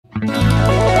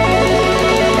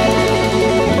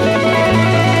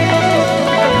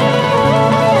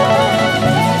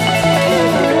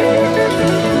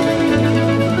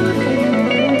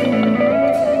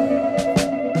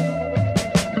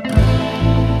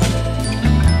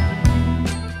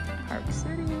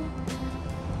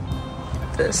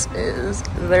this is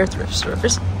their thrift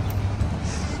stores.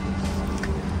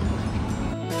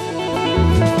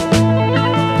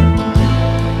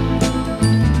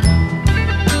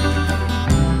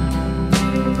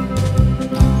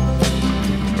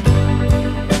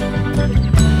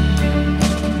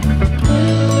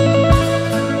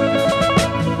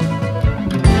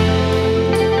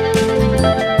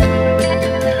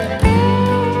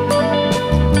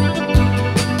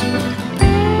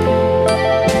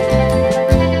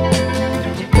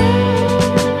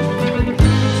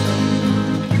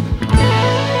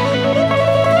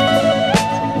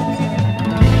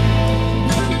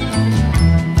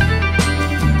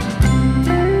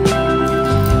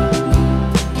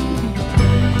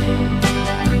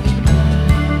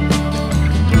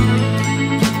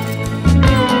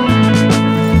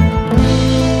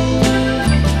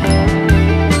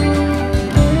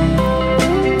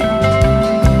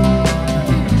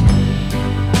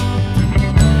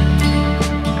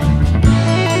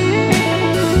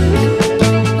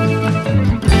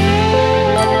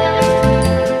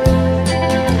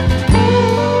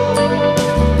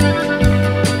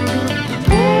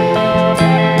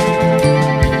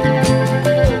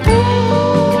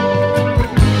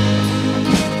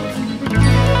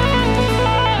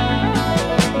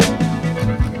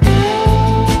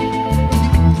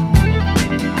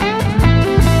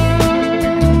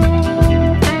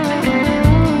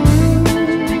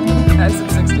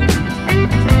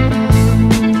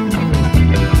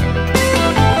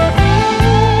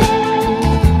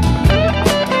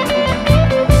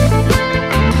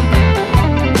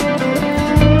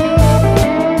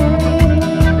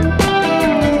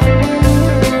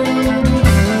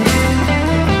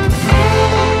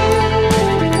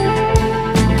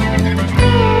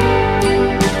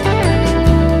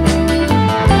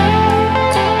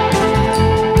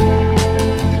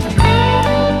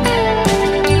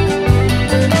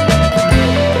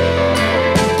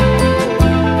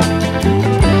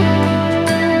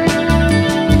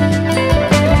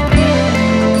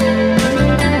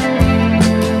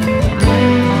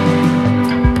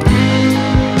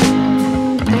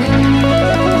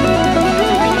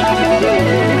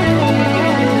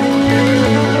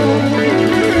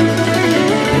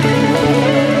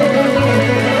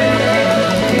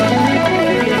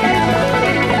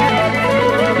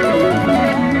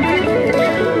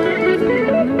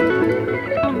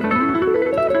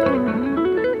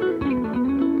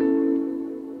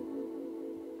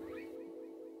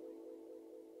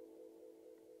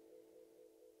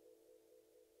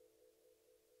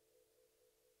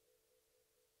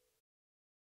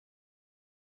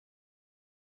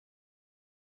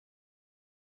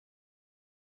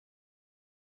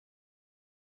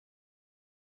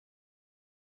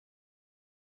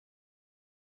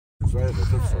 Right at the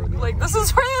thrift store. Like, this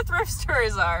is where the thrift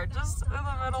stores are, just in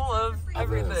the middle of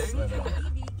everything.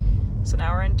 So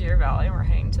now we're in Deer Valley and we're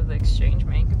heading to the exchange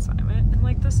main consignment, and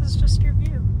like, this is just your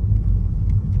view.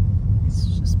 It's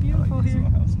just beautiful here.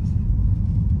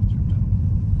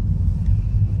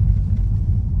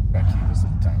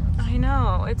 I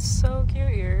know, it's so cute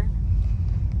here.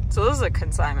 So this is a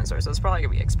consignment store, so it's probably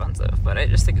gonna be expensive, but I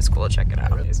just think it's cool to check it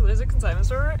out. Okay, so there's a consignment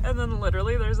store, and then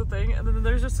literally there's a thing, and then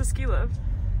there's just a ski lift.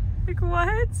 Like,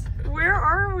 what? Where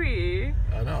are we?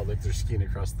 I know, like they're skiing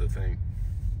across the thing.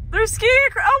 They're skiing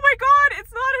across. Oh my god,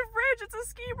 it's not a bridge, it's a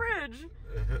ski bridge.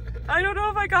 I don't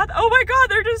know if I got. Oh my god,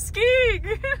 they're just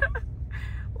skiing.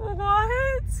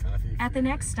 What? At the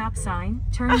next stop sign,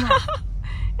 turn left.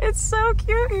 It's so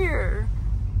cute here.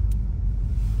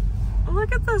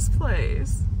 Look at this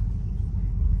place.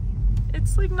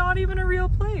 It's like not even a real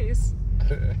place.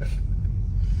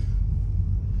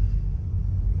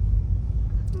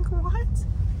 What?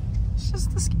 It's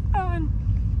just the ski mountain.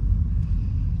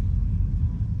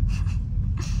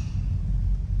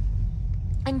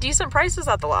 And decent prices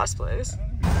at the last place.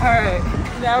 Alright,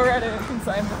 now we're at a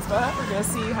consignment spot. We're gonna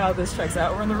see how this checks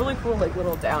out. We're in the really cool like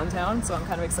little downtown, so I'm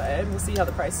kind of excited. We'll see how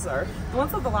the prices are. The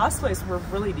ones at the last place were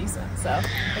really decent, so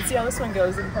let's see how this one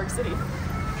goes in Park City.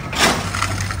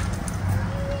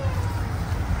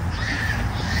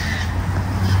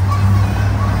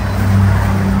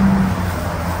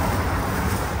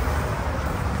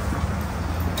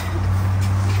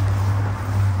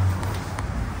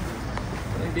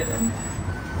 Get in.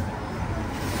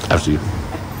 After you.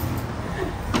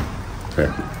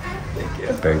 There. Thank you.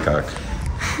 Bangkok.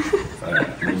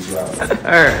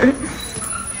 Alright.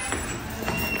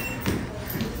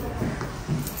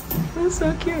 That's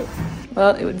so cute.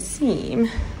 Well, it would seem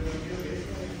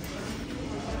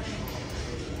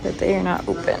that they are not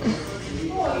open.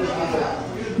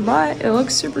 But it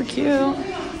looks super cute.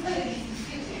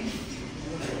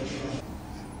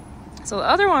 So the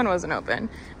other one wasn't open,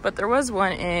 but there was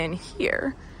one in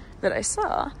here that I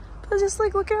saw. But just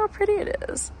like, look at how pretty it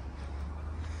is.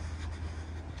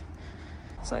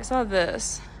 So I saw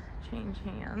this change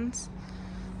hands.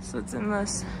 So it's in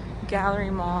this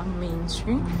gallery mall on Main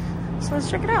Street. So let's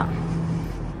check it out.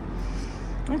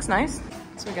 Looks nice.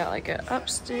 So we got like an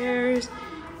upstairs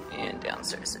and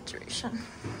downstairs situation.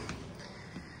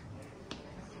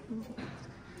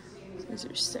 There's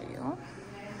your sale.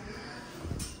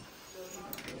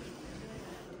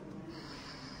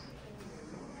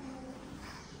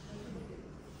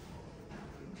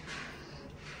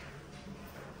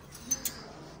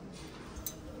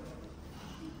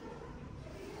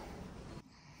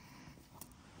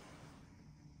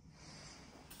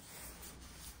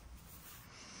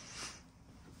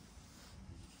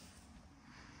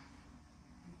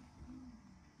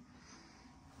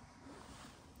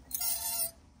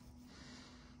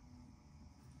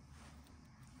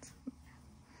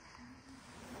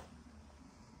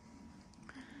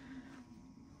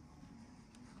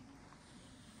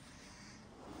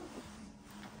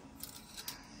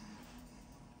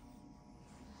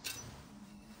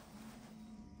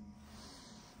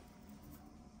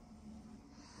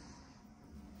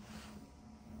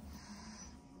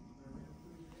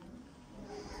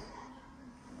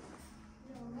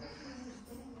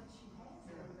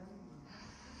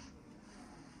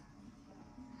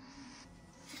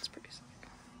 It's pretty sick.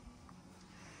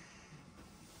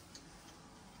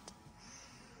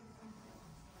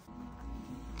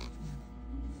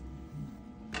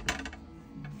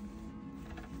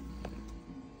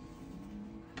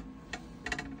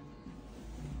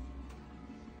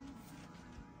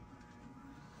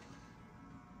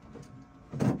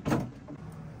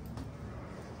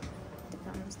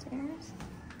 Downstairs.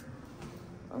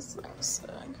 This thing's sick.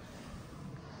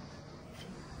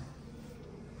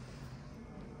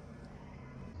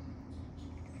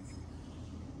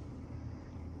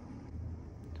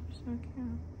 So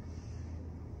cute.